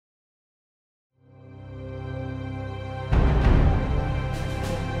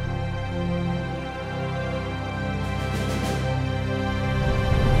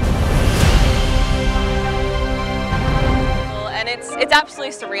it's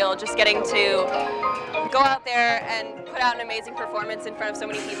absolutely surreal just getting to go out there and put out an amazing performance in front of so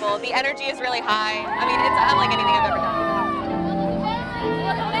many people. The energy is really high. I mean, it's unlike anything I've ever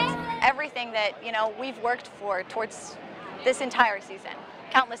done. Everything that, we've worked for towards this entire season.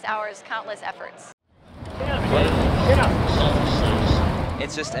 Countless hours, countless efforts.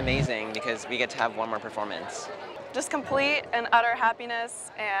 It's just amazing because we get to have one more performance. Just complete and utter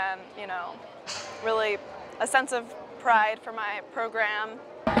happiness and, really a sense of pride for my program.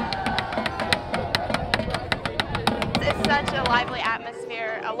 It's such a lively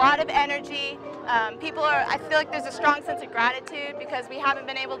atmosphere, a lot of energy. I feel like there's a strong sense of gratitude because we haven't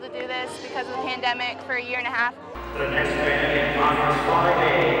been able to do this because of the pandemic for a year and a half. The next band in Conference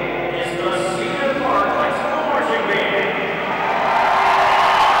 5A is the Cedar Park High School Marching Band.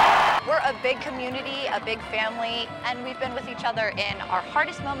 We're a big community, a big family, and we've been with each other in our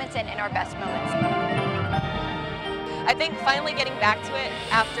hardest moments and in our best moments. I think finally getting back to it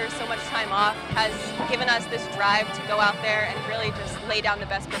after so much time off has given us this drive to go out there and really just lay down the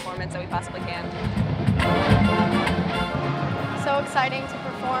best performance that we possibly can. So exciting to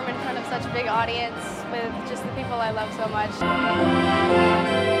perform in front of such a big audience with just the people I love so much.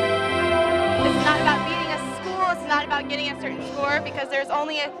 It's not about beating a school, it's not about getting a certain score because there's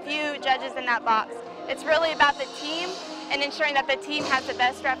only a few judges in that box. It's really about the team and ensuring that the team has the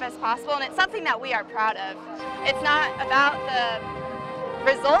best rep as possible, and it's something that we are proud of. It's not about the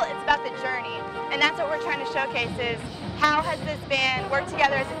result, it's about the journey. And that's what we're trying to showcase is how has this band worked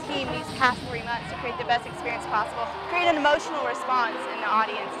together as a team these past 3 months to create the best experience possible, create an emotional response in the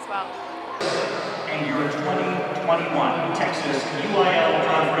audience as well. And your 2021 Texas UIL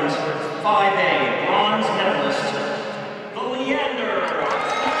Conference 5A bronze medalist, the Leander.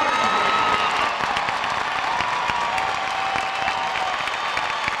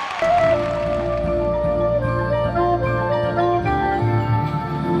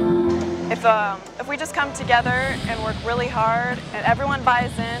 If we just come together and work really hard and everyone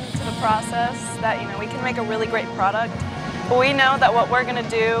buys into the process, that we can make a really great product. But we know that what we're going to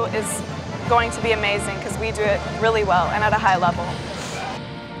do is going to be amazing because we do it really well and at a high level.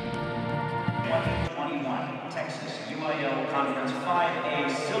 2021 Texas UIL Conference 5A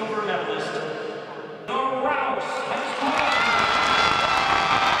silver medalist, the Rouse High School.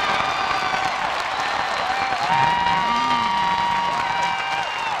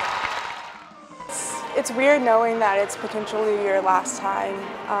 It's weird knowing that it's potentially your last time.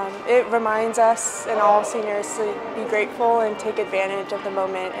 It reminds us and all seniors to be grateful and take advantage of the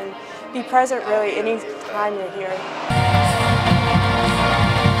moment and be present really any time you're here.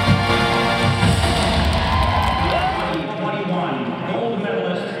 2021 gold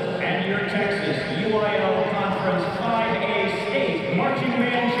medalist and your Texas UIL Conference 5A state marching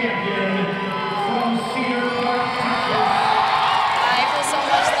band champion from Cedar Park, Texas.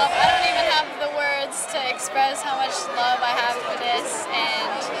 Express how much love I have for this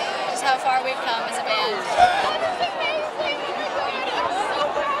and just how far we've come as a band.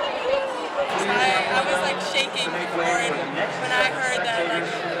 I was like shaking before, and when I heard that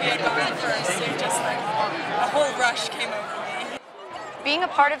we had gone first, it just like a whole rush came over me. Being a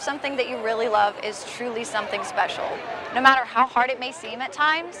part of something that you really love is truly something special. No matter how hard it may seem at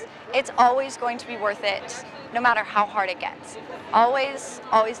times, it's always going to be worth it, no matter how hard it gets. Always,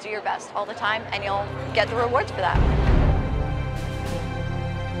 always do your best all the time, and you'll get the rewards for that.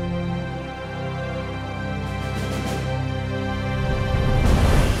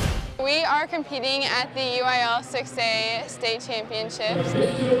 We are competing at the UIL 6A State Championships. To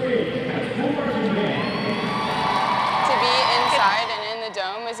be inside and in the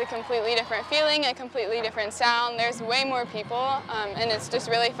dome is a completely different feeling, a completely different sound. There's way more people, and it's just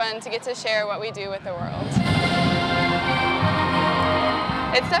really fun to get to share what we do with the world.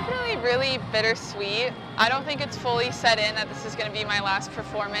 It's definitely really bittersweet. I don't think it's fully set in that this is going to be my last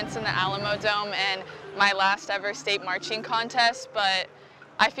performance in the Alamo Dome and my last ever state marching contest, but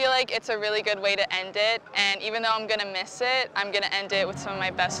I feel like it's a really good way to end it, and even though I'm going to miss it, I'm going to end it with some of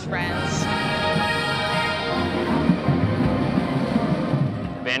my best friends.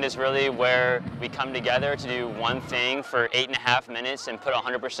 The band is really where we come together to do one thing for 8.5 minutes and put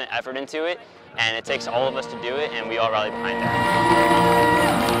 100% effort into it, and it takes all of us to do it, and we all rally behind that.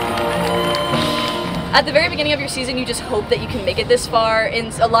 At the very beginning of your season, you just hope that you can make it this far,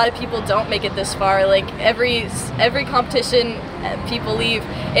 and a lot of people don't make it this far. Like every competition, people leave,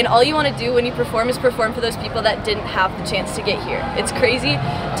 and all you want to do when you perform is perform for those people that didn't have the chance to get here. It's crazy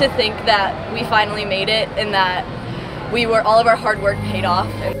to think that we finally made it and that all of our hard work paid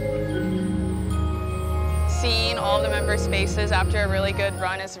off. seeing all the members' faces after a really good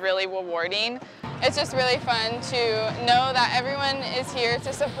run is really rewarding. It's just really fun to know that everyone is here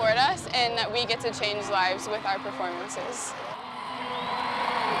to support us and that we get to change lives with our performances.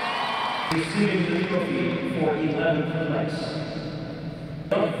 Receiving the trophy for 11th place,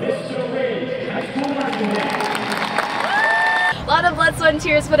 the Vista Ridge High School Marching Band. A lot of blood, sweat, and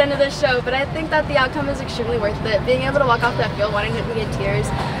tears put into this show, but I think that the outcome is extremely worth it. Being able to walk off that field wanting to be in tears,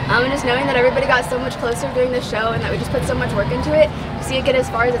 and just knowing that everybody got so much closer during the show and that we just put so much work into it, to see it get as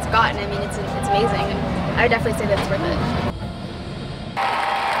far as it's gotten, I mean, it's amazing, and I would definitely say that it's worth it.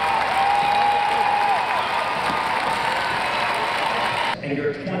 And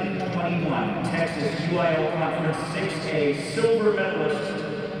your 2021 Texas UIL Conference 6A silver medalist,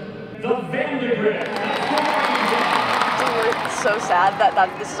 the Vandergrift. We're so sad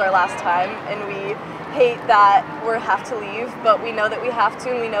that this is our last time, and we hate that we have to leave, but we know that we have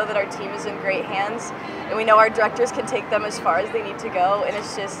to, and we know that our team is in great hands, and we know our directors can take them as far as they need to go, and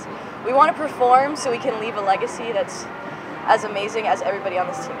it's just, we want to perform so we can leave a legacy that's as amazing as everybody on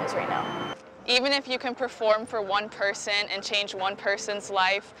this team is right now. Even if you can perform for one person and change one person's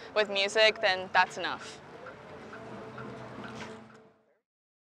life with music, then that's enough.